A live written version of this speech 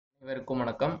இவருக்கும்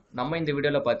வணக்கம். நம்ம இந்த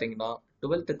வீடியோல பார்த்தீங்கன்னா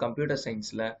 12th கம்ப்யூட்டர்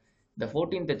சயின்ஸ்ல இந்த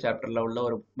 14th சாப்டர்ல உள்ள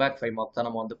ஒரு பேக் 5 மார்க் தான்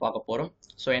நம்ம வந்து பார்க்க போறோம்.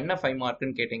 ஸோ என்ன 5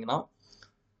 மார்க்னு கேட்டிங்கன்னா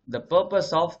the purpose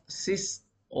of sis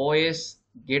OS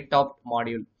getopt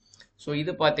module. So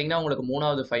இது பார்த்தீங்கன்னா உங்களுக்கு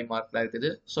மூணாவது 5 மார்க்ல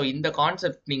இருக்குது. ஸோ இந்த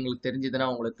கான்செப்ட் உங்களுக்கு தெரிஞ்சதுன்னா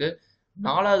உங்களுக்கு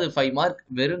நாலாவது 5 மார்க்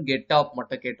வெறும் getopt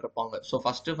மட்டும் கேட்டிருப்பாங்க. ஸோ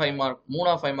ஃபர்ஸ்ட் 5 மார்க்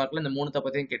மூணாவது 5 மார்க்ல இந்த மூணுத்தை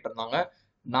பற்றியும் கேட்டிருந்தாங்க.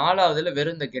 நாலாவதுல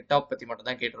வெறும் இந்த getopt பத்தி மட்டும்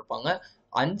தான் கேட்டிருப்பாங்க.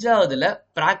 அஞ்சாவதுல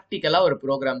பிராக்டிக்கலா ஒரு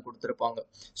ப்ரோக்ராம் கொடுத்துருப்பாங்க.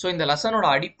 ஸோ இந்த லெசனோட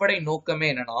அடிப்படை நோக்கமே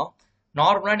என்னன்னா,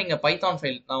 நார்மலா நீங்க பைத்தான்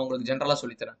ஃபைல் நான் உங்களுக்கு ஜென்ரலா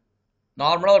சொல்லித்தரேன்.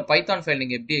 நார்மலா ஒரு பைத்தான் ஃபைல்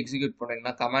நீங்க எப்படி எக்ஸிக்யூட்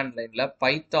பண்றீங்கன்னா கமாண்ட் லைன்ல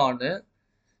பைத்தானு.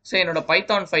 ஸோ என்னோட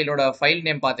பைத்தான் ஃபைலோட ஃபைல்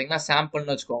நேம் பார்த்தீங்கன்னா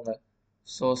சாம்பிள்னு வச்சுக்கோங்க.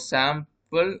 ஸோ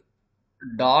சாம்பிள்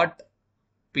டாட்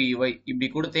பிஒய் இப்படி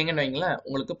கொடுத்தீங்கன்னு வைங்களேன்,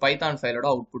 உங்களுக்கு பைத்தான் ஃபைலோட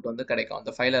அவுட்புட் வந்து கிடைக்கும்.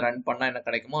 அந்த ஃபைலை ரன் பண்ணா என்ன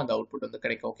கிடைக்குமோ அந்த அவுட்புட் வந்து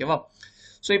கிடைக்கும். ஓகேவா?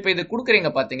 ஸோ இப்போ இது கொடுக்குறீங்க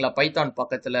பார்த்தீங்களா பைத்தான்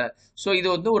பக்கத்தில். ஸோ இது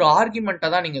வந்து ஒரு ஆர்குமெண்ட்டை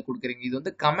தான் நீங்கள் கொடுக்குறீங்க. இது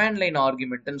வந்து கமாண்ட் லைன்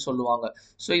ஆர்குமெண்ட்னு சொல்லுவாங்க.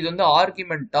 ஸோ இது வந்து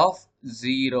ஆர்குமெண்ட் ஆஃப்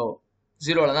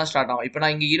 0 தான் ஸ்டார்ட் ஆகும். இப்போ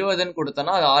நான் இங்கே 20ன்னு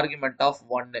கொடுத்தேன்னா அது ஆர்குமெண்ட் ஆஃப்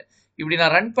 1. இப்படி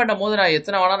நான் ரன் பண்ணும் போது நான்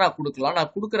எத்தனை வேணா நான் கொடுக்கலாம்.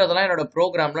 நான் கொடுக்குறதெல்லாம் என்னோட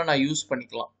ப்ரோக்ராமில் நான் யூஸ்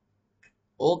பண்ணிக்கலாம்.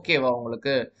 ஓகேவா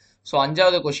உங்களுக்கு? ஸோ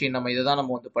அஞ்சாவது கொஸ்டின் நம்ம இதை தான்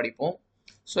நம்ம வந்து படிப்போம்.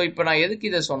 ஸோ இப்போ நான் எதுக்கு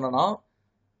இதை சொன்னேன்னா,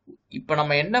 இப்போ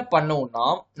நம்ம என்ன பண்ணுவோம்னா,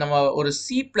 நம்ம ஒரு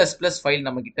C++ ஃபைல்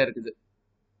நம்ம கிட்ட இருக்குது.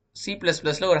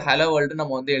 C++ல ஒரு ஹலோ வேர்ல்டு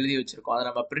நம்ம வந்து எழுதி வச்சிருக்கோம். அதை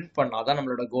நம்ம பிரிண்ட் பண்ணாதான்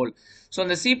நம்மளோட கோல். ஸோ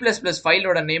இந்த C++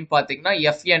 ஃபைலோட நேம் பார்த்தீங்கன்னா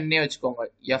fnனே வச்சுக்கோங்க.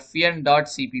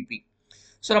 fn.cpp.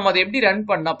 ஸோ நம்ம அதை எப்படி ரன்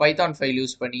பண்ணா பைத்தான் ஃபைல்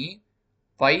யூஸ் பண்ணி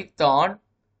பைத்தான்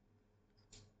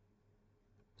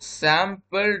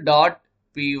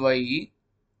sample.py.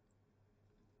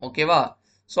 ஓகேவா?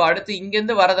 ஸோ அடுத்து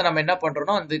இங்கேருந்து வரதை நம்ம என்ன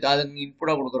பண்ணுறோம்னா அது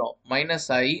இன்புட்டாக கொடுக்குறோம்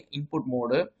 -i இன்புட்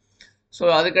மோடு. ஸோ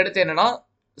அதுக்கடுத்து என்னன்னா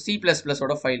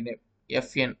C++ஓட ஃபைல் நேம்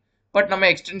fn. பட் நம்ம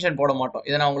எக்ஸ்டென்ஷன் போட மாட்டோம்.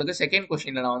 இதை நான் உங்களுக்கு செகண்ட்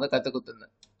கொஸ்டினில் நான் வந்து கற்றுக்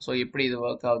கொடுத்துருந்தேன். ஸோ எப்படி இது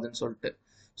ஒர்க் ஆகுதுன்னு சொல்லிட்டு.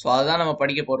 ஸோ அதுதான் நம்ம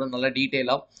படிக்க போகிறோம் நல்லா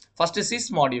டீட்டெயிலாக. First sys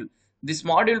module. This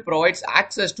module provides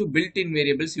access to built in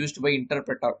variables used by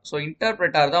interpreter. So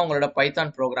interpreter தான் உங்களோட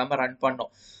பைத்தான் ப்ரோக்ராமை ரன்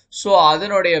பண்ணோம். ஸோ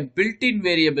அதனுடைய பில்ட்இன்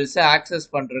வேரியபிள்ஸை ஆக்சஸ்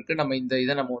பண்ணுறதுக்கு நம்ம இந்த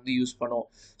இதை நம்ம வந்து யூஸ் பண்ணுவோம்.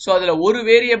 ஸோ அதில் ஒரு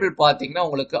வேரியபிள் பார்த்தீங்கன்னா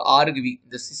உங்களுக்கு ஆர்குவி.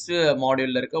 இந்த சிஸ்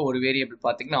மாடியூலில் இருக்க ஒரு வேரியபிள்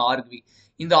பார்த்தீங்கன்னா ஆர்குவி.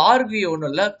 இந்த ஆர்குவி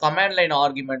ஒன்றும் இல்லை, கமாண்ட் லைன்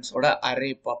ஆர்குமெண்ட்ஸோட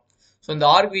அரேப்பா. ஸோ இந்த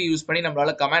ஆர்குவி யூஸ் பண்ணி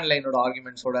நம்மளால கமாண்ட் லைனோட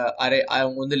ஆர்குமெண்ட்ஸோட அரே,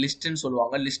 அவங்க வந்து லிஸ்ட்னு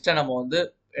சொல்லுவாங்க, லிஸ்ட்டை நம்ம வந்து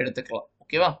எடுத்துக்கலாம்.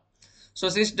 ஓகேவா? So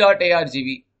sys.argv.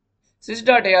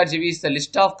 sys.argv is the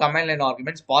list of command line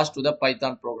arguments passed to the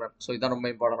Python program. So இதான் ரொம்ப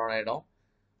இம்பார்ட்டன்டான இடம்.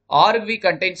 Argv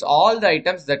contains all the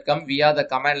items that come via the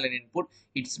command line input.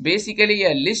 It's basically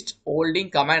a list holding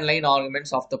command line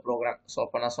arguments of the program. So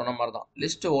அப்ப நான் சொன்ன மாதிரி தான்,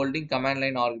 list holding command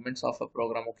line arguments of a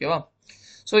program. ஓகேவா?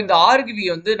 So இந்த ஆர்குவி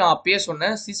வந்து நான் அப்பயே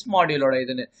சொன்னேன் சிஸ் மாடியூலோட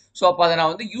இதுன்னு. ஸோ அப்போ அதை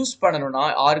நான் வந்து யூஸ் பண்ணணும்னா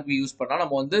ஆர்குவி யூஸ் பண்ணால்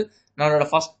நம்ம வந்து நம்மளோட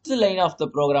first line of the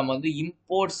program வந்து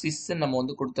இம்போர்ட் சிஸ்ன்னு நம்ம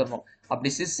வந்து கொடுத்துடணும். அப்படி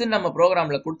சிஸ்ன்னு நம்ம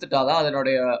ப்ரோக்ராமில் கொடுத்துட்டாதான்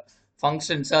அதனுடைய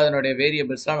ஃபங்க்ஷன்ஸ் அதனுடைய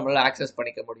வேரியபிள்ஸ்லாம் நம்மளால ஆக்சஸ்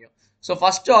பண்ணிக்க முடியும். So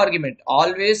first argument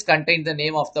always contain the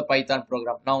name of the Python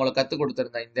program. நான் உங்களுக்கு கற்றுக்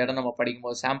கொடுத்துருந்தேன் இந்த இடம் நம்ம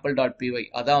படிக்கும்போது sample.py.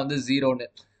 அதான் வந்து 0ன்னு.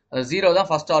 அது 0 தான்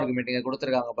ஃபர்ஸ்ட் ஆர்குமெண்ட் இங்கே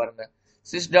கொடுத்துருக்காங்க பாருங்க.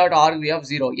 sys.argv of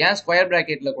 0. ஏன் ஸ்கொயர்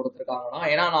பிராக்கெட்ல கொடுத்துருக்காங்கன்னா,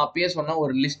 ஏன்னா நான் அப்பயே சொன்ன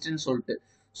ஒரு லிஸ்ட்னு சொல்லிட்டு.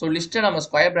 ஸோ லிஸ்ட்டை நம்ம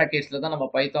ஸ்கொயர் பிராக்கெட்ஸ்ல தான் நம்ம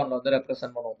பைத்தான்ல வந்து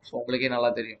ரெப்ரசென்ட் பண்ணுவோம். ஸோ உங்களுக்கே நல்லா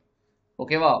தெரியும்.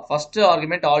 ஓகேவா? First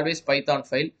argument always Python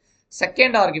file.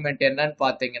 Second argument என்னன்னு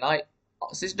பார்த்தீங்கன்னா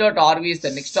sys.argv is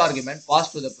the next argument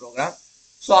passed to the program.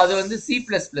 So அது வந்து C++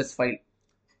 ஃபைல்.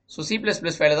 ஸோ C++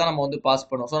 ஃபைலை தான் நம்ம வந்து பாஸ்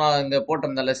பண்ணுவோம். ஸோ நான் இங்கே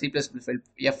போட்டிருந்தால C++ ஃபைல்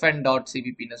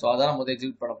fn.cppன்னு. ஸோ அதான் நம்ம வந்து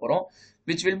எக்ஸிக்யூட் பண்ண போகிறோம்.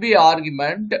 which will be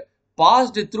argument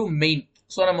passed through main.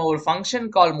 So நம்ம ஒரு ஃபங்க்ஷன்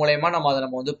கால் மூலயமா நம்ம அதை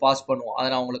நம்ம வந்து பாஸ் பண்ணுவோம். அதை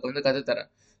நான் உங்களுக்கு வந்து கற்றுத்தரேன்.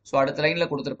 ஸோ அடுத்த லைனில்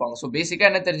கொடுத்துருப்பாங்க. ஸோ பேசிக்காக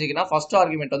என்ன தெரிஞ்சுக்கினா ஃபர்ஸ்ட்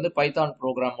ஆர்குமெண்ட் வந்து Python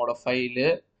ப்ரோக்ராமோட file,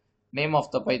 name of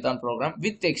the Python program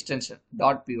with extension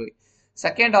 .py.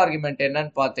 Second argument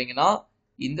என்னன்னு பார்த்தீங்கன்னா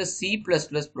இந்த C++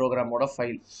 ப்ரோக்ராமோட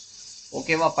ஃபைல்.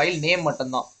 ஓகேவா? ஃபைல் நேம்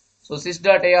மட்டும்தான். So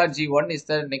sys.arg1 is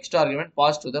the next argument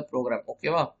passed to the program.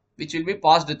 ஓகேவா? which will be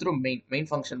passed through main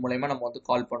function மூலமா நம்ம வந்து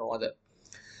கால் பண்ணுவோம் அதை.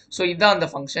 ஸோ இதுதான் அந்த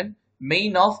function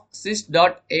main of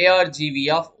sys.argv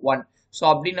of 1. So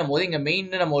அப்படின்னும் போது இங்கே மெயின்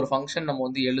நம்ம ஒரு ஃபங்க்ஷன் நம்ம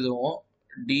வந்து எழுதுவோம்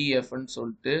dfன்னு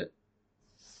சொல்லிட்டு.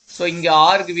 ஸோ இங்கே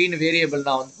ஆர்குவின்னு வேரியபிள்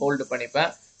நான் வந்து ஹோல்டு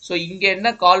பண்ணிப்பேன். ஸோ இங்கே என்ன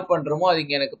கால் பண்ணுறோமோ அது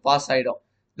இங்கே எனக்கு பாஸ் ஆகிடும்.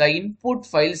 The input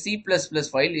file C++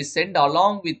 file is sent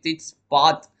along with it's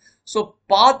path. So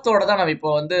பாத்தோட தான் நம்ம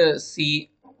இப்போ வந்து சி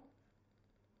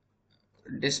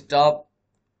டெஸ்க்டாப்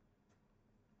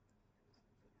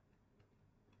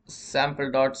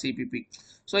sample.cpp.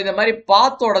 ஸோ இந்த மாதிரி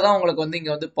பாத்தோட தான் உங்களுக்கு வந்து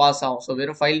இங்கே வந்து பாஸ் ஆகும். ஸோ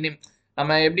வெறும் ஃபைல் நேம்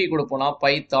நம்ம எப்படி கொடுப்போம்னா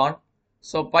பைத்தான்.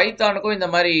 ஸோ பைத்தானுக்கும் இந்த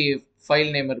மாதிரி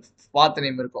ஃபைல் நேம் இருக்கு, பாத்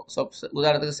நேம் இருக்கும். ஸோ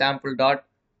உதாரணத்துக்கு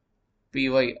sample.py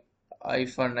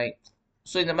 -i.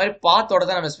 ஸோ இந்த மாதிரி பாத்தோட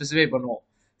தான் நம்ம ஸ்பெசிஃபை பண்ணுவோம்.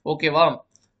 ஓகேவா?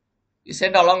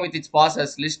 send along with its pass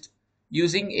as list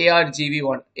using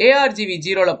argv1.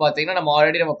 argv0ல பாத்தீங்கன்னா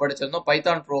நம்ம படிச்சிருந்தோம்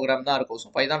பைத்தான் ப்ரோக்ராம் தான் இருக்கும். ஸோ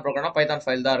பைத்தான் ப்ரோக்ராம்னா பைத்தான்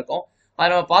ஃபைல் தான் இருக்கும். அதை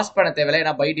நம்ம பாஸ் பண்ண தேவையில்லை.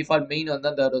 ஏன்னா பை டிஃபால்ட் மெயின் வந்து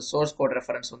அந்த சோர்ஸ் கோட்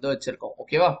ரெஃபரன்ஸ் வந்து வச்சிருக்கோம்.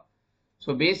 ஓகேவா? ஸோ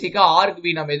பேசிக்கா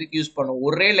ஆர்க்வி நம்ம எதுக்கு யூஸ் பண்ணுவோம்?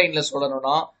 ஒரே லைன்ல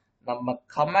சொல்லணும்னா நம்ம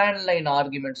கமாண்ட் லைன்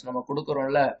ஆர்குமெண்ட்ஸ் நம்ம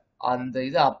கொடுக்குறோம்ல, அந்த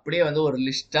இது அப்படியே வந்து ஒரு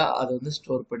லிஸ்டா அதை வந்து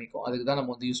ஸ்டோர் பண்ணிக்கும். அதுக்கு தான்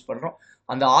நம்ம வந்து யூஸ் பண்றோம்.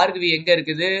 அந்த ஆர்க்வி எங்க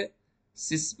இருக்குது?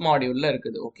 சிஸ் மாடியூல்ல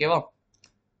இருக்குது. ஓகேவா?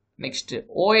 Next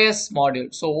OS module.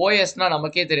 ஸோ ஓஎஸ்னா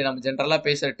நமக்கே தெரியும், நம்ம ஜென்ரலா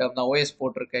பேசுற டேர்ம் தான். ஓஎஸ்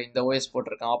போட்டிருக்கேன், இந்த ஓஎஸ்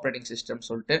போட்டிருக்கேன், ஆப்ரேட்டிங் சிஸ்டம்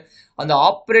சொல்லிட்டு அந்த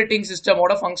ஆப்ரேட்டிங்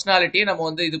சிஸ்டமோட ஃபங்க்ஷனாலிட்டியை நம்ம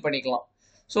வந்து இது பண்ணிக்கலாம்.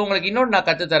 ஸோ உங்களுக்கு இன்னொன்று நான்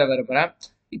கற்றுத்தர விரும்புகிறேன்.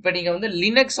 இப்போ நீங்கள் வந்து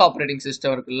லினக்ஸ் ஆப்ரேட்டிங்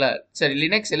சிஸ்டம் இருக்குல்ல, சரி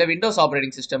லினக்ஸ் இல்லை விண்டோஸ்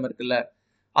ஆப்ரேட்டிங் சிஸ்டம் இருக்குல்ல,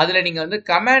 அதில் நீங்கள் வந்து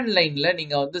கமாண்ட் லைனில்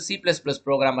நீங்கள் வந்து C++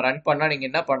 ப்ரோக்ராம் ரன் பண்ணால் நீங்கள்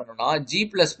என்ன பண்ணணும்னா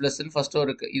G++ன்னு ஃபர்ஸ்ட்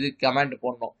ஒரு இது கமாண்ட்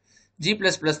போடணும். G++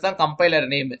 தான் கம்பைலர்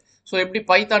நேம். ஸோ எப்படி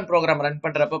பைத்தான் ப்ரோக்ராம் ரன்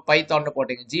பண்ணுறப்ப பைத்தான்னு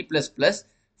போட்டீங்க G++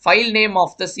 file name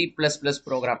of the C++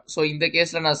 program. So இந்த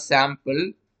கேஸில் நான் சாம்பிள்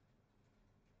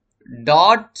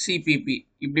 .cpp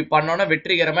இப்படி பண்ணோன்னா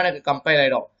வெற்றிகரமாக எனக்கு கம்பைல்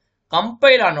ஆகிடும்.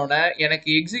 கம்பைல் ஆனோன்னா எனக்கு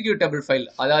எக்ஸிக்யூட்டபிள் ஃபைல்,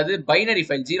 அதாவது பைனரி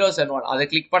ஃபைல் 0s and 1 அதை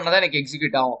கிளிக் பண்ணால் தான் எனக்கு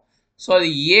எக்ஸிக்யூட் ஆகும். ஸோ அது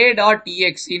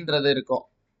a.exeன்றது இருக்கும்.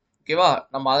 ஓகேவா?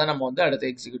 அதை வந்து அடுத்து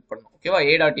எக்ஸிக்யூட் பண்ணணும். ஓகேவா?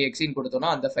 a.exeன்னு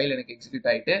கொடுத்தோம்னா அந்த ஃபைல் எனக்கு எக்ஸிக்யூட்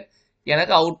ஆகிட்டு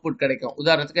எனக்கு அவுட்புட் கிடைக்கும்.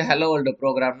 உதாரணத்துக்கு ஹலோ வேர்ல்டு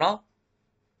ப்ரோக்ராம்னா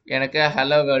எனக்கு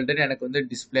ஹலோ வேர்ல்டுன்னு எனக்கு வந்து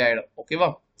டிஸ்பிளே ஆகிடும். ஓகேவா?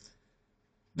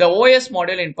 The OS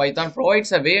module in Python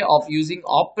provides a way of using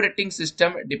operating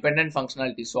system dependent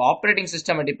functionality. So operating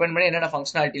system depend பண்ணி என்னென்ன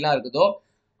ஃபங்க்ஷனாலிட்டிலாம் இருக்குதோ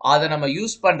அதை நம்ம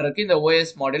யூஸ் பண்றதுக்கு இந்த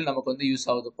OS module நமக்கு வந்து use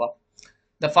ஆகுதுப்பா.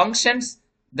 The functions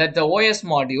that the OS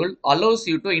module allows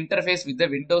you to interface with the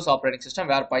Windows operating system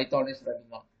where Python is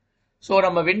running on. So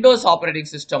நம்ம விண்டோஸ் ஆப்ரேட்டிங்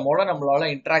சிஸ்டமோட நம்மளால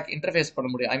இன்டர்ஃபேஸ் பண்ண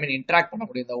முடியும். இன்ட்ராக்ட் பண்ண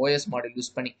முடியும் இந்த OS மாடியூல்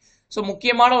யூஸ் பண்ணி. ஸோ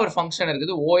முக்கியமான ஒரு ஃபங்க்ஷன்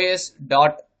இருக்குது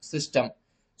os.system.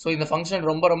 ஸோ இந்த ஃபங்க்ஷன்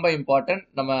ரொம்ப ரொம்ப இம்பார்ட்டன்ட்.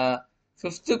 நம்ம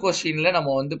 5th கொஸ்டின்ல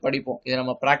நம்ம வந்து படிப்போம். இதை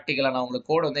நம்ம ப்ராக்டிக்கலாக நான் உங்களுக்கு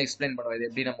கோட் வந்து எக்ஸ்பிளைன் பண்ணுவேன் இது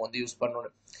எப்படி நம்ம வந்து யூஸ்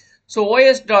பண்ணணும். ஸோ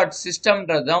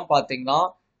os.systemன்றது தான் பார்த்தீங்கன்னா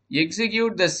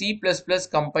execute the C++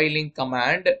 compiling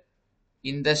command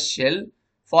in the shell.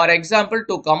 For example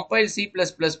to compile C++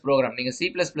 program. நீங்கள்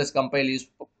C++ கம்பைல் யூஸ்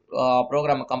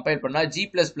ப்ரோக்ராமை கம்பைல் பண்ணால் G++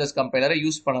 கம்பைலரை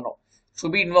யூஸ் பண்ணணும்.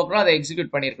 சுபி இன்வோக்னா அதை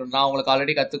எக்ஸிக்யூட் பண்ணியிருக்கணும். நான் உங்களுக்கு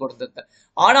ஆல்ரெடி கற்றுக் கொடுத்துருந்தேன்.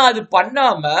 ஆனால் அது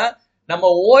பண்ணாமல் நம்ம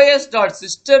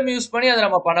os.system யூஸ் பண்ணி அதை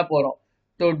நம்ம பண்ண போகிறோம்.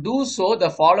 To two so the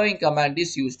following command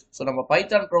is used. So நம்ம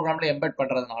பைத்தான் ப்ரோக்ராமில் எம்பெட்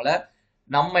பண்ணுறதுனால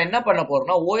நம்ம என்ன பண்ண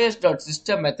போகிறோம்னா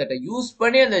os.system மெத்தடை யூஸ்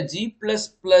பண்ணி அந்த G++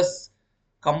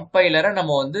 கம்பைலரை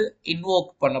நம்ம வந்து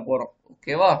இன்வோக் பண்ண போகிறோம்.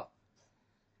 ஓகேவா?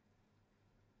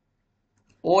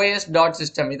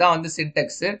 os.system இதான் வந்து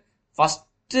சின்டெக்ஸ்.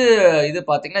 ஃபர்ஸ்ட் இது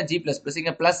பார்த்தீங்கன்னா G++.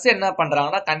 இங்கே ப்ளஸ் என்ன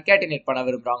பண்ணுறாங்கன்னா கன்கேட்டினேட் பண்ண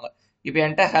விரும்புகிறாங்க. இப்போ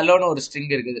என்கிட்ட ஹலோன்னு ஒரு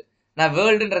ஸ்ட்ரிங் இருக்குது, நான்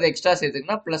வேர்ல்டுன்றதை எக்ஸ்ட்ரா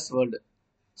சேர்த்துக்கினா ப்ளஸ் வேர்ல்டு.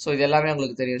 ஸோ இது எல்லாமே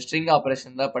உங்களுக்கு தெரியும், ஸ்ட்ரிங்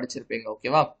ஆப்ரேஷன் தான் படிச்சிருப்பீங்க.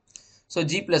 ஓகேவா? So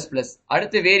G++.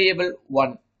 அடுத்து வேரியபிள்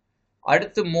 1,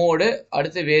 அடுத்து மோடு,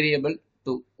 அடுத்து வேரியபிள்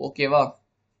 2. ஓகேவா?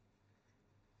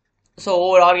 ஸோ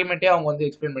ஒவ்வொரு ஆர்குமெண்ட்டையும் அவங்க வந்து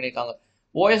எக்ஸ்பிளைன் பண்ணியிருக்காங்க.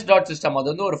 os.system அது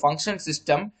வந்து ஒரு function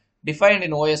system defined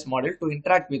in OS module to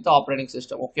interact with the operating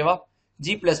system. ஓகேவா? G++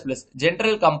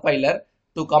 general compiler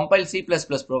to compile C++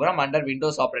 program under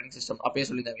Windows operating system. அப்பயே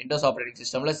சொல்லியிருந்தேன், விண்டோஸ் ஆப்ரேட்டிங்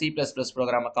சிஸ்டம்ல C++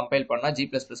 ப்ரோக்ராமை கம்பைல் பண்ணா G++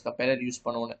 கம்பைலர் யூஸ்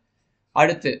பண்ணுவோன்னு.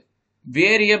 அடுத்து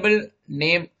variable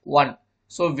name 1.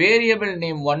 So variable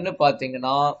name 1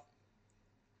 பார்த்தீங்கன்னா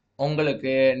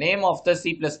உங்களுக்கு name of the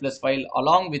C++ file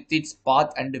along with its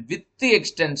path and with the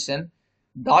extension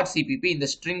 .cpp இந்த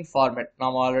string format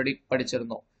நாம் ஆல்ரெடி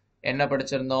படிச்சிருந்தோம். என்ன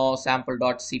படிச்சிருந்தோம்?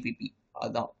 sample.cpp.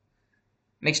 அதுதான்.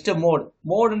 Next mode.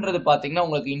 மோடுன்றது பார்த்தீங்கன்னா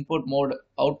உங்களுக்கு இன்புட் மோட்,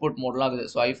 அவுட்புட் மோட்லாம்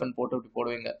இருக்குது. ஸோ ஐஃபன் போட்டு இப்படி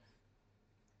போடுவீங்க.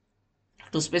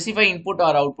 To specify input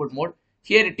R output mode,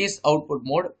 here it is output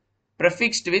mode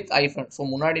ப்ரெஃபிக்ஸ்ட் with ஐஃபன். ஸோ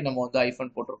முன்னாடி நம்ம வந்து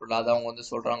ஐஃபன் போட்டிருக்கோம்ல, அதை அவங்க வந்து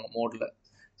சொல்றாங்க மோட்ல.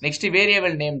 Next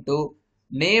variable name 2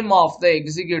 name of the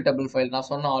executable file. நான்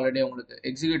சொன்னேன் ஆல்ரெடி உங்களுக்கு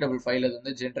எக்ஸிக்யூட்டபிள் ஃபைல் அது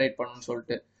வந்து ஜென்ரேட் பண்ணணும்னு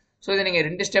சொல்லிட்டு. ஸோ இதை நீங்கள்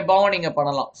 2 ஸ்டெப்பாகவும் நீங்கள்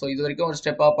பண்ணலாம். ஸோ இது வரைக்கும் ஒரு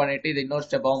ஸ்டெப்பாக பண்ணிட்டு இது இன்னொரு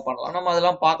ஸ்டெப்பாகவும் பண்ணலாம். நம்ம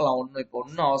அதெல்லாம் பார்க்கலாம், இப்போ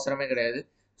ஒன்றும் அவசரமே கிடையாது.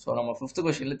 ஸோ நம்ம 5th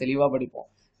கொஸ்டின்ல தெளிவாக படிப்போம்.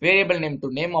 Variable name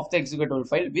 2 name of the executable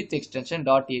file with extension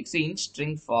 .exe in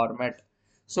string format.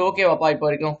 So ஓகேவாப்பா, இப்போ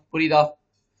வரைக்கும் புரியுதா?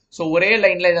 ஸோ ஒரே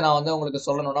லைன்ல இதை நான் வந்து உங்களுக்கு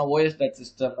சொல்லணும்னா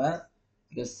os.system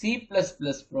இந்த C++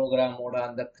 ப்ரோக்ராமோட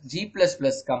அந்த G++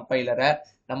 கம்பைலரை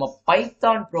நம்ம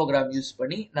பைத்தான் ப்ரோக்ராம் யூஸ்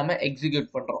பண்ணி நம்ம எக்ஸிக்யூட்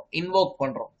பண்றோம், இன்வோக்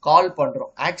பண்றோம், கால்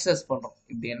பண்றோம், ஆக்சஸ் பண்றோம்.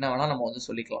 இப்படி என்ன வேணா நம்ம வந்து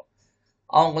சொல்லிக்கலாம்.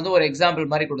 அவங்க வந்து ஒரு எக்ஸாம்பிள்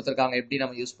மாதிரி கொடுத்துருக்காங்க எப்படி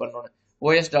நம்ம யூஸ் பண்ணணும்னு.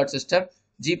 os.system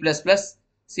G++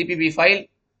 cpp file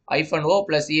 -o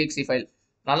 + exe file.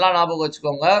 நல்லா ஞாபகம்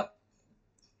வச்சுக்கோங்க,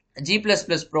 G++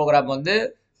 ப்ரோக்ராம் வந்து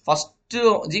ஃபர்ஸ்ட்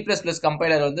G++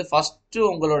 கம்பைலர் வந்து ஃபர்ஸ்ட்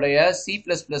உங்களுடைய C++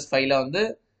 ஃபைலை வந்து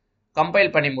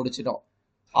கம்பைல் பண்ணி முடிச்சிடும்.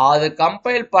 அது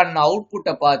கம்பைல் பண்ண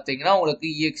அவுட்புட்டை பார்த்தீங்கன்னா உங்களுக்கு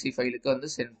exe ஃபைலுக்கு வந்து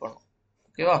சென்ட் பண்ணும்.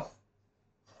 ஓகேவா?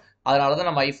 அதனால தான்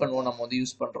நம்ம -1 நம்ம வந்து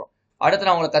யூஸ் பண்றோம். அடுத்து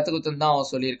நான் உங்களுக்கு கத்துக்குத்துன்னு தான்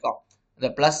அவன் சொல்லியிருக்கான். இந்த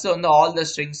பிளஸ் வந்து ஆல் த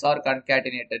ஸ்ட்ரிங்ஸ் ஆர்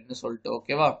கன்கேட்டினேட்டட்னு சொல்லிட்டு.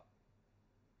 ஓகேவா?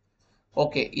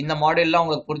 ஓகே, இந்த மாடியூல்லாம்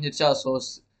உங்களுக்கு புரிஞ்சிருச்சா? ஸோ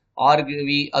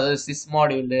ஆர்கிவி, அதாவது சிஸ்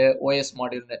மாடியூல், ஓஎஸ்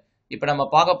மாடியூல்னு இப்போ நம்ம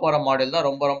பார்க்க போற மாடியூல் தான்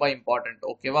ரொம்ப ரொம்ப இம்பார்ட்டன்ட்.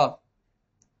 ஓகேவா?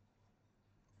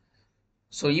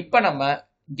 ஸோ இப்போ நம்ம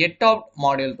getopt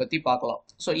மாடியூல் பத்தி பார்க்கலாம்.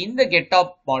 ஸோ இந்த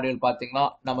getopt மாடியூல் பார்த்தீங்கன்னா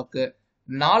நமக்கு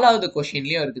 4வது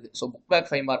கொஸ்டின்லயும் இருக்குது. ஸோ புக்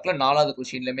பேக் 5 மார்க்ல 4வது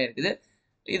கொஸ்டின்லயுமே இருக்குது.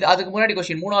 இது அதுக்கு முன்னாடி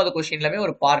கொஸ்டின் 3வது கொஸ்டின்லயுமே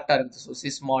ஒரு பார்ட்டா இருக்குது. So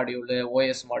sis module,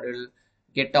 OS module,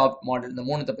 getopt module, இந்த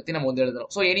மூணுத்தை பத்தி நம்ம வந்து எழுதணும்.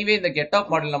 ஸோ எனிவே இந்த getopt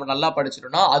மாடியூல் நம்ம நல்லா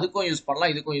படிச்சிட்டோம்னா அதுக்கும் யூஸ்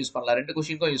பண்ணலாம், இதுக்கும் யூஸ் பண்ணலாம், 2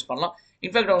 கொஸ்டினுக்கும் யூஸ் பண்ணலாம்.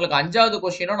 இன்ஃபேக்ட் உங்களுக்கு 5வது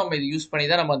கொஸ்டினும் நம்ம இது யூஸ் பண்ணி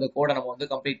தான் நம்ம அந்த கோடை நம்ம வந்து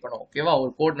கம்ப்ளீட் பண்ணுவோம். ஓகேவா?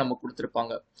 ஒரு கோட் நம்ம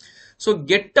கொடுத்துருப்பாங்க. ஸோ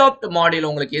getopt மாடியூல்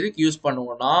உங்களுக்கு எதுக்கு யூஸ்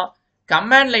பண்ணுவோம்னா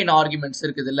கமாண்ட் லைன் ஆர்குமெண்ட்ஸ்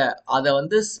இருக்குதுல்ல அதை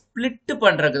வந்து ஸ்பிளிட்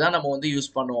பண்றதுக்கு தான் நம்ம வந்து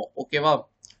யூஸ் பண்ணுவோம். ஓகேவா?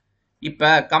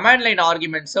 இப்ப கமாண்ட் லைன்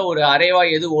ஆர்குமெண்ட்ஸை ஒரு அரேவா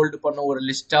எது ஹோல்டு பண்ணும், ஒரு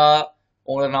லிஸ்டா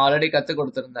உங்களுக்கு நான் ஆல்ரெடி கத்து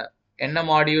கொடுத்துருந்தேன். என்ன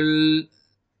மாடியூல்?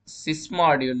 சிஸ்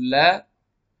மாடியூல்ல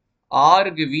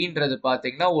ஆர்குவின்றது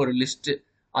பாத்தீங்கன்னா ஒரு லிஸ்ட்.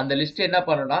 அந்த லிஸ்ட் என்ன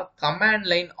பண்ணணும்னா கமாண்ட்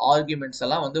லைன் ஆர்குமெண்ட்ஸ்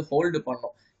எல்லாம் வந்து ஹோல்டு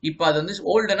பண்ணும். இப்போ அது வந்து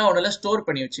ஹோல்டுனா ஒன்றுல ஸ்டோர்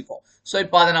பண்ணி வச்சுக்கும். ஸோ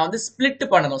இப்போ அதை நான் வந்து ஸ்பிளிட்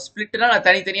பண்ணணும். ஸ்பிளிட்னா நான்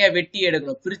தனித்தனியா வெட்டி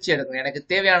எடுக்கணும், பிரிச்சு எடுக்கணும், எனக்கு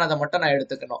தேவையானதை மட்டும் நான்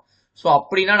எடுத்துக்கணும். ஸோ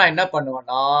அப்படின்னா நான் என்ன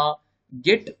பண்ணுவேன்னா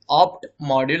getopt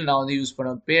மாடியூல் நான் வந்து யூஸ்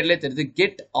பண்ணுவேன். பேர்லேயே தெரியுது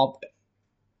getopt.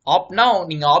 ஆப்னா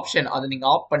நீங்க ஆப்ஷன், அதை நீங்க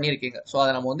ஆப் பண்ணிருக்கீங்க. ஸோ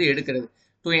அதை நம்ம வந்து எடுக்கிறது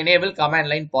to enable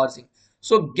command line parsing.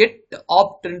 So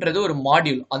getOptன்றது ஒரு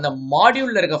மாடியூல். அந்த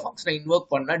மாடியூல்ல இருக்க ஃபங்க்ஷனை இன்வோக்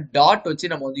பண்ண டாட்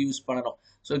வச்சு நம்ம வந்து யூஸ் பண்ணணும்.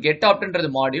 So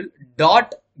getOptன்றது module,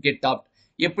 dot getopt.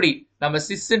 எப்படி நம்ம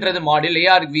சிஸ்ன்றது மாடியூல்,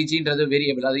 argvன்றது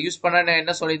வேரியபிள், அதை யூஸ் பண்ண நான்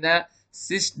என்ன சொல்லியிருந்தேன்?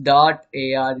 sys dot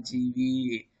argv.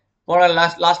 போன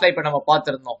லாஸ்ட்ல இப்ப நம்ம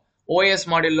பார்த்திருந்தோம் ஓஎஸ்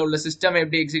மாடியூல்ல உள்ள சிஸ்டம்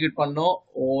எப்படி எக்ஸிக்யூட் பண்ணோம்,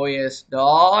 os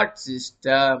டாட்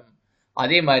சிஸ்டம்.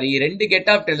 அதே மாதிரி 2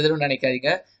 getopt எழுதணும்னு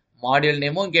நினைக்காதீங்க. மாடியூல்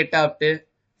நேமும் getopt,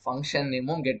 ஃபங்க்ஷன்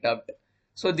நேமும் getopt.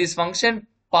 ஸோ திஸ் ஃபங்க்ஷன்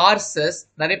பார்சஸ்,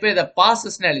 நிறைய பேர் இதை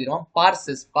பார்சஸ்ன்னு எழுதிடுவோம்.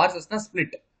 பார்சஸ்னா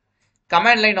split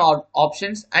command line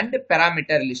options and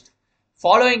parameter list.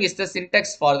 Following is the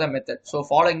syntax for the method. So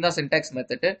following தான் சின்டாக்ஸ்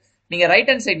மெத்தட். நீங்க ரைட்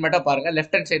ஹேண்ட் சைட் மட்டும் பாருங்க,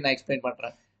 லெஃப்ட் ஹேண்ட் சைட் நான் எக்ஸ்பிளைன்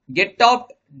பண்றேன். getopt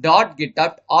டாட்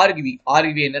getopt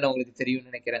ஆர்கிவி என்னன்னு உங்களுக்கு தெரியும்னு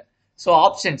நினைக்கிறேன். ஸோ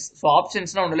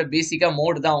ஆப்ஷன்ஸ்னா ஒன்றும் பேசிக்கா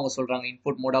மோட் தான் அவங்க சொல்றாங்க,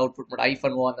 input mode, output mode,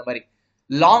 -o அந்த மாதிரி.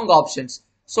 Long options.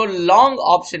 ஸோ லாங்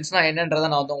ஆப்ஷன்ஸ்னா என்னன்றதை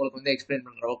நான் வந்து உங்களுக்கு வந்து எக்ஸ்பிளைன்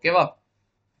பண்றேன். ஓகேவா?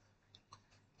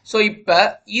 ஸோ இப்போ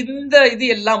இது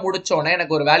எல்லாம் முடிச்சோன்னே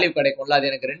எனக்கு ஒரு வேல்யூ கிடைக்கும்ல, அது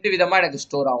எனக்கு 2 விதமா எனக்கு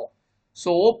ஸ்டோர் ஆகும். ஸோ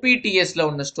ஓபிடிஎஸ்ல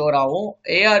ஒன்று ஸ்டோர் ஆகும்,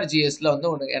 ஏஆர்ஜிஎஸ்ல வந்து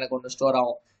எனக்கு ஒன்று ஸ்டோர்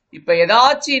ஆகும். இப்போ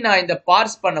ஏதாச்சும் நான் இந்த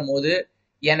பார்ஸ் பண்ணும்போது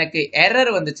எனக்கு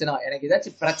எரர் வந்துச்சுன்னா, எனக்கு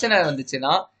ஏதாச்சும் பிரச்சனை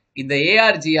வந்துச்சுன்னா இந்த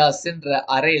ஏஆர்ஜிஎஸ்ன்ற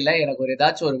அரேல எனக்கு ஒரு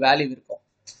ஏதாச்சும் ஒரு வேல்யூ இருக்கும்.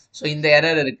 ஸோ இந்த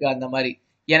எரர் இருக்கு அந்த மாதிரி.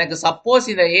 எனக்கு சப்போஸ்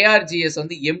இந்த ஏஆர்ஜிஎஸ்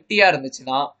வந்து எம்டியா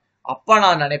இருந்துச்சுன்னா அப்ப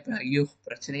நான் நினைப்பேன், ஐயோ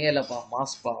பிரச்சனையே இல்லப்பா,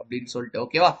 மாஸ்பா அப்படின்னு சொல்லிட்டு.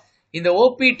 ஓகேவா? இந்த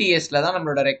ஓபிடிஎஸ்ல தான்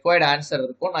நம்மளோட ரெக்வயர்ட் ஆன்சர்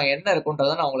இருக்கும். நான் என்ன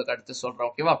இருக்குன்றதை நான் உங்களுக்கு அடுத்து சொல்றேன்.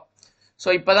 ஓகேவா? ஸோ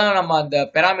இப்போதான் நம்ம அந்த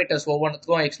பெராமீட்டர்ஸ்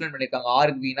ஒவ்வொன்றுக்கும் எக்ஸ்பிளைன் பண்ணியிருக்காங்க.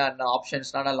 ஆர்கிவினா என்ன,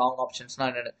 ஆப்ஷன்ஸ்னா, லாங் ஆப்ஷன்ஸ்னா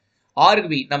என்னன்னு.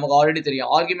 ஆர்கிவி நமக்கு ஆல்ரெடி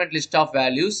தெரியும், ஆர்குமெண்ட் லிஸ்ட் ஆஃப்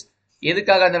வேல்யூஸ்.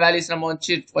 எதுக்காக அந்த வேல்யூஸ் நம்ம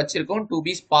வச்சிருக்கோம்? To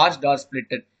be past R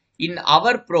splitted. In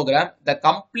our program the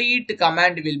complete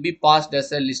command will be past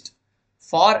as a list.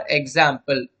 For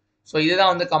example, so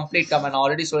இதுதான் வந்து கம்ப்ளீட் கமாண்ட்.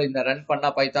 ஆல்ரெடி சொல்லியிருந்தேன் ரன் பண்ணா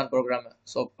பைத்தான் ப்ரோக்ராம்.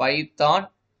 ஸோ பைத்தான்,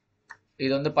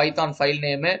 இது வந்து பைத்தான் ஃபைல்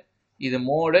நேமு, இது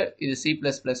mode, இது C++.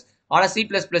 ஆனா C++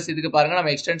 இதுக்கு பாருங்க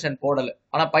நம்ம எக்ஸ்டென்ஷன் போடல,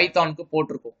 ஆனா பைத்தானுக்கு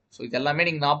போட்டிருக்கோம். ஸோ இது எல்லாமே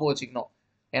நீங்க ஞாபகம் வச்சுக்கணும்,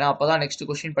 ஏன்னா அப்பதான் நெக்ஸ்ட்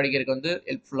கொஸ்டின் படிக்கிறதுக்கு வந்து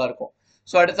ஹெல்ப்ஃபுல்லா இருக்கும்.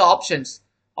 ஸோ அடுத்து ஆப்ஷன்ஸ்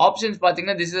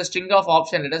பாத்தீங்கன்னா this is a string of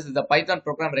option letters the Python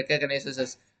program recognizes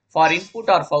as for input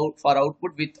or for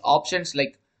output with options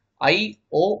like I,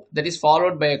 O that is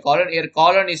followed by a colon. Here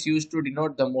colon is used to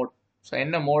denote the mode. So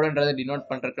என்ன மோடுன்றதை denote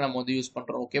பண்றதுக்கு நம்ம வந்து use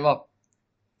பண்றோம். ஓகேவா?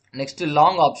 Next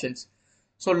long options.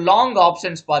 So long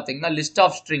options பார்த்தீங்கன்னா list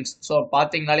of strings. So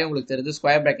பார்த்தீங்கனாலே உங்களுக்கு தெரியுது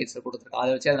ஸ்கொயர் பிராக்கெட்ஸில் கொடுத்துருக்கோம்,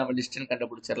 அதை வச்சு அதை நம்ம லிஸ்ட்னு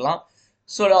கண்டுபிடிச்சிடலாம்.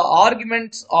 So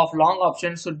arguments of long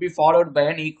options should be followed by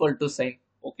an equal to sign.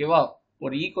 ஓகேவா?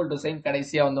 ஒரு ஈக்குவல் டு சைன்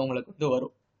கடைசியாக வந்து உங்களுக்கு வந்து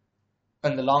வரும்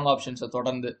அந்த லாங் ஆப்ஷன்ஸை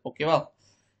தொடர்ந்து. ஓகேவா?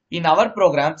 இன் அவர்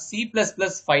program C++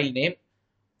 file name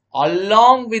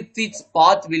along with its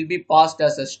path will be passed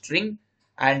as a string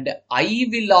and I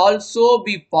will also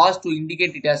be passed to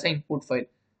indicate it as an input file.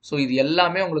 So இது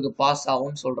எல்லாமே உங்களுக்கு பாஸ்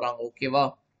ஆகும்னு சொல்றாங்க. ஓகேவா?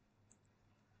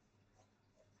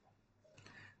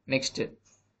 நெக்ஸ்ட்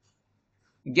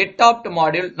getopt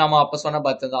மாடியூல் நம்ம அப்ப சொன்ன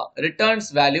பார்த்ததான் returns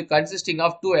value consisting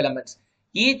of 2 elements.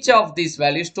 each of these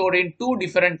values stored in two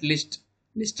different list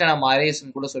நம்ம arrays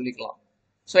கூட சொல்லிக்கலாம்.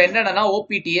 So என்னன்னா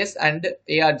OPTS and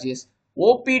ARGS.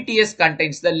 OPTS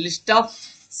contains the list of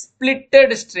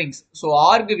splitted strings. So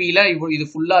argv ல இது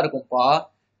ஃபுல்லா இருக்கும்பா.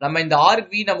 நம்ம இந்த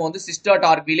argv நம்ம வந்து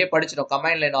sys.argv லே படிச்சிட்டோம்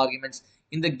command line arguments.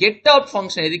 இந்த getopt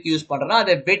ஃபங்க்ஷன் எதுக்கு யூஸ் பண்றேன்னா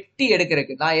அதை வெட்டி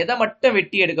எடுக்கிறதுக்கு. நான் எதை மட்டும்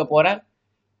வெட்டி எடுக்க போறேன்,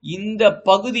 இந்த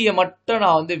பகுதியை மட்டும்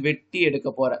நான் வந்து வெட்டி எடுக்க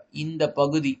போறேன். இந்த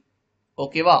பகுதி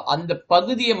ஓகேவா, அந்த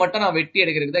பகுதியை மட்டும் நான் வெட்டி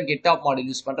எடுக்கிறதுக்கு தான் getopt மாடல்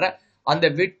யூஸ் பண்றேன். அந்த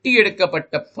வெட்டி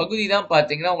எடுக்கப்பட்ட பகுதி தான்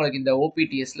பாத்தீங்கன்னா உங்களுக்கு இந்த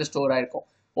OPTSல ஸ்டோர் ஆயிருக்கும்.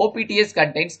 OPTS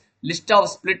contains list of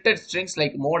splitted strings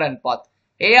like mode and path.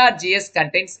 ARGS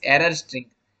contains error string.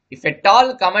 If at all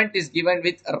comment is given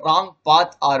with wrong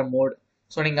path or mode.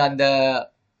 So நீங்க அந்த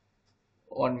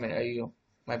 1 minute, ஐயோ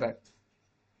my bad.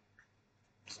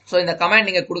 So இந்த command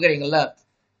நீங்க கொடுக்குறீங்கல்ல,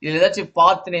 இதுல ஏதாச்சும்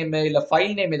பாத் name இல்ல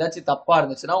file name ஏதாச்சும் தப்பா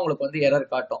இருந்துச்சுன்னா உங்களுக்கு வந்து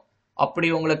எரர் காட்டும். அப்படி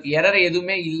உங்களுக்கு எரர்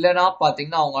எதுவுமே இல்லைன்னா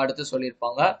பாத்தீங்கன்னா அவங்க அடுத்து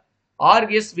சொல்லியிருப்பாங்க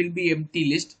RGS will be empty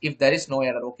list if there is no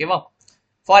error. ஓகேவா?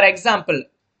 ஃபார் எக்ஸாம்பிள்,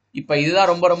 இப்ப இதுதான்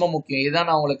ரொம்ப ரொம்ப முக்கியம். இதுதான்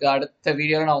நான் உங்களுக்கு அடுத்த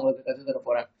வீடியோல நான் உங்களுக்கு கத்து தர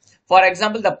போறேன். For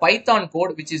example, the Python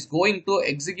code which is going to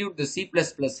execute the C++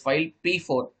 file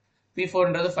P4.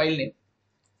 P4ன்றது file name.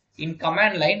 In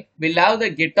command line will have the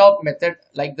getopt method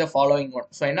like the following one.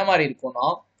 So என்ன மாதிரி இருக்கும்னா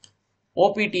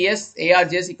OPTS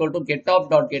ARGS equal to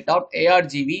getopt.getopt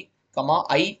argv,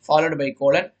 I followed by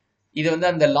colon. இது வந்து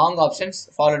அந்த long options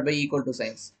followed by equal to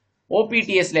signs.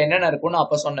 OPTSல என்னென்ன இருக்கும்னு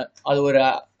அப்ப சொன்னேன், அது ஒரு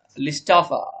லிஸ்ட்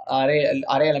ஆஃப்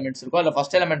அரே எலிமெண்ட்ஸ் இருக்கும். அதில்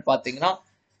ஃபர்ஸ்ட் எலிமெண்ட் பார்த்தீங்கன்னா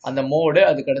அந்த மோடு,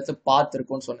 அதுக்கு அடுத்து பாத்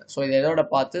இருக்கும்னு சொன்னேன். ஸோ இது எதோட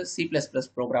பார்த்து C++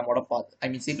 ப்ரோக்ராமோட path, I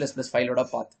mean C++ ஃபைலோட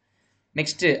path.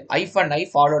 Next -i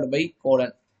followed by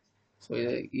colon. So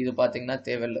இது பார்த்தீங்கன்னா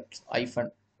தேவையில்லை ஐஃபன்.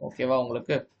 ஓகேவா?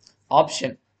 உங்களுக்கு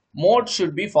option mode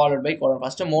should be followed by gallon.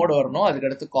 First mode வரணும், அதுக்கு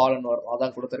அடுத்து காலன் வரும்,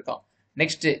 அதான் கொடுத்துருக்கான்.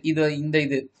 நெக்ஸ்ட்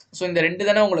இது ஸோ இந்த ரெண்டு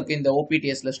தானே உங்களுக்கு இந்த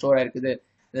OPTSல ஸ்டோர் ஆயிருக்குது.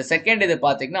 இந்த செகண்ட் இது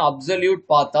பார்த்தீங்கன்னா absolute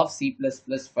path of C++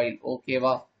 file.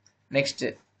 ஓகேவா?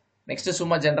 நெக்ஸ்ட்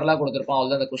சும்மா ஜென்ரலாக கொடுத்துருப்போம்.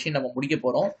 அவ்வளோதான் இந்த கொஸ்டின் நம்ம முடிக்க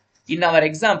போறோம். இன் அவர்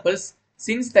examples,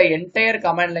 since the entire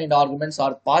command line arguments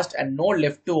are passed and no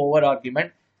left to over argument,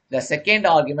 the second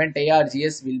argument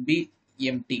ARGS will be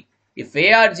empty. If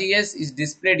ARGS is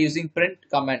displayed using print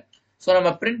command, so நம்ம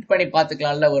print பண்ணி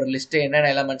பார்த்துக்கலாம்ல ஒரு list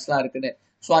என்னென்ன எலமெண்ட்ஸ்லாம் இருக்குன்னு.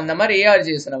 So அந்த மாதிரி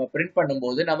ARGS நம்ம print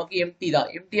பண்ணும்போது நமக்கு எம்டி தான்.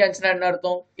 எம்டி ஆச்சுன்னா என்ன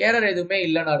அர்த்தம்? எரர் எதுவுமே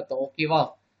இல்லைன்னு அர்த்தம். ஓகேவா?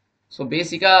 ஸோ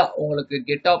பேசிக்கா உங்களுக்கு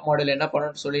getopt மாடல் என்ன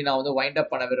பண்ணணும்னு சொல்லி நான் வந்து வைண்ட்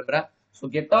அப் பண்ண விரும்புறேன். ஸோ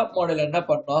getopt மாடல் என்ன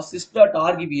பண்ணோம்,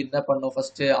 sys.argv என்ன பண்ணோம்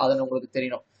ஃபர்ஸ்ட் அதை உங்களுக்கு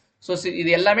தெரியணும். ஸோ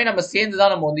இது எல்லாமே நம்ம சேர்ந்து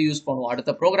தான் நம்ம வந்து யூஸ் பண்ணுவோம்.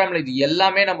 அடுத்த ப்ரோக்ராம்ல இது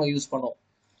எல்லாமே நம்ம யூஸ் பண்ணுவோம்.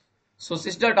 ஸோ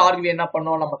sys.argv என்ன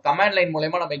பண்ணோம், நம்ம கமாண்ட் லைன்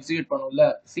மூலமா நம்ம எக்ஸிக்யூட் பண்ணுவோம்ல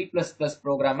C++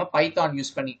 ப்ரோக்ராமை பைத்தான்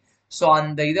யூஸ் பண்ணி. ஸோ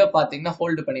அந்த இதை பார்த்தீங்கன்னா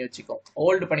ஹோல்டு பண்ணி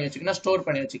வச்சுக்கணும், ஸ்டோர்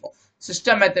பண்ணி வச்சுக்கோம்.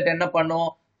 சிஸ்டம் மெத்தட் என்ன பண்ணும்,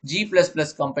 G++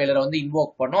 கம்பைலரை வந்து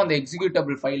இன்வோக் பண்ணும், அந்த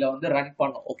எக்ஸிக்யூட்டபிள் ஃபைலை வந்து ரன்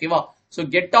பண்ணும். ஓகேவா? ஸோ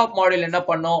getopt மாடல் என்ன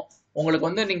பண்ணும், உங்களுக்கு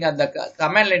வந்து நீங்க அந்த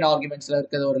கமாண்ட் லைன் ஆர்குமெண்ட்ஸ்ல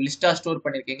இருக்கிற ஒரு லிஸ்டா ஸ்டோர்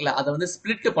பண்ணிருக்கீங்களா, அதை வந்து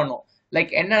ஸ்பிளிட் பண்ணும்.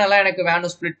 லைக் என்னென்னலாம் எனக்கு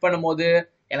வேணும் ஸ்பிளிட் பண்ணும்போது,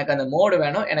 எனக்கு அந்த மோடு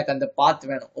வேணும், எனக்கு அந்த பாத்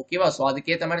வேணும். ஓகேவா? ஸோ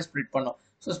அதுக்கேற்ற மாதிரி ஸ்பிளிட் பண்ணும்.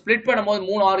 ஸோ ஸ்பிளிட் பண்ணும்போது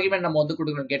 3 ஆர்குமெண்ட் நம்ம வந்து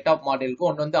கொடுக்கணும் getopt மாடலுக்கு.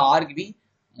 ஒன்று வந்து argv,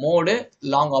 mode,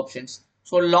 long options.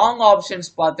 So long options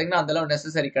பார்த்தீங்கன்னா அதெல்லாம்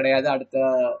நெசசரி கிடையாது. அடுத்த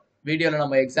வீடியோவில்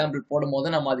நம்ம எக்ஸாம்பிள் போடும்போது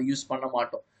நம்ம அதை யூஸ் பண்ண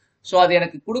மாட்டோம். ஸோ அது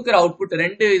எனக்கு கொடுக்குற அவுட்புட்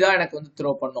ரெண்டு இதாக எனக்கு வந்து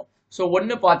த்ரோ பண்ணும். ஸோ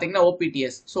ஒன்று பார்த்தீங்கன்னா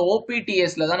OPTS. ஸோ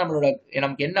OPTSல தான்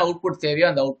நமக்கு என்ன அவுட்புட் தேவையோ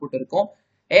அந்த அவுட்புட் இருக்கும்.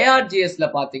 ARGSல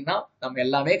பார்த்தீங்கன்னா நம்ம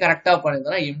எல்லாமே கரெக்டாக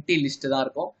பண்ணியிருந்தோம்னா எம்டி லிஸ்ட் தான்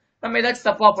இருக்கும். நம்ம ஏதாச்சும்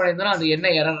தப்பா பண்ணியிருந்தோம்னா அது என்ன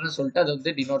எரர்னு சொல்லிட்டு அதை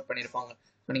வந்து டினோட் பண்ணியிருப்பாங்க.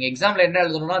 ஸோ நீங்கள் எக்ஸாம்பிள் என்ன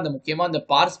எழுதணும்னா அந்த முக்கியமாக அந்த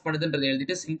பார்ஸ் பண்ணுதுன்றதை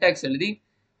எழுதிட்டு சின்டாக்ஸ் எழுதி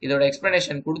இதோட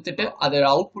எக்ஸ்பிளனேஷன் கொடுத்துட்டு அதோட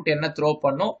அவுட்புட் என்ன த்ரோ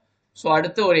பண்ணும். ஸோ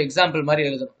அடுத்து ஒரு எக்ஸாம்பிள் மாதிரி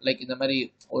எழுதணும், லைக் இந்த மாதிரி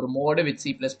ஒரு mode with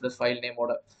C++ file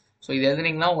நேமோட. So இது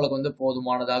எழுதுனீங்கன்னா உங்களுக்கு வந்து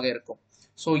போதுமானதாக இருக்கும்.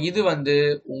 ஸோ இது வந்து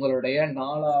உங்களுடைய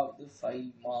 4வது 5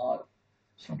 மார்க்.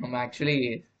 ஸோ நம்ம ஆக்சுவலி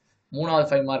 3வது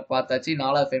 5 மார்க் பார்த்தாச்சு,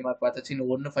 4வது 5 மார்க் பார்த்தாச்சு,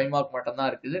 இன்னும் 1 5 மார்க் மட்டும் தான்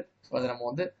இருக்குது. ஸோ அதை நம்ம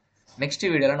வந்து நெக்ஸ்ட்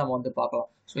வீடியோல நம்ம வந்து பார்க்கலாம்.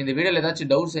 ஸோ இந்த வீடியோவில்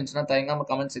ஏதாச்சும் டவுட்ஸ் இருந்துச்சுன்னா தயங்காம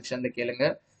கமெண்ட் செக்ஷன்ல கேளுங்க.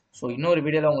 ஸோ இன்னொரு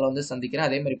வீடியோவில் உங்களை வந்து சந்திக்கிறேன்.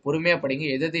 அதே மாதிரி பொறுமையாக படிங்க,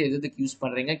 எதுக்கு யூஸ்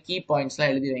பண்ணுறீங்க, கீ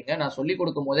பாயிண்ட்ஸ்லாம் எழுதி வைங்க. நான் சொல்லி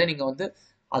கொடுக்கும் போதே நீங்கள் வந்து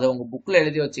அதை உங்கள் புக்கில்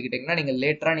எழுதி வச்சுக்கிட்டீங்கன்னா நீங்கள்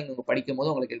லேட்டராக நீங்கள் படிக்கும் போது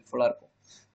உங்களுக்கு ஹெல்ப்ஃபுல்லாக இருக்கும்.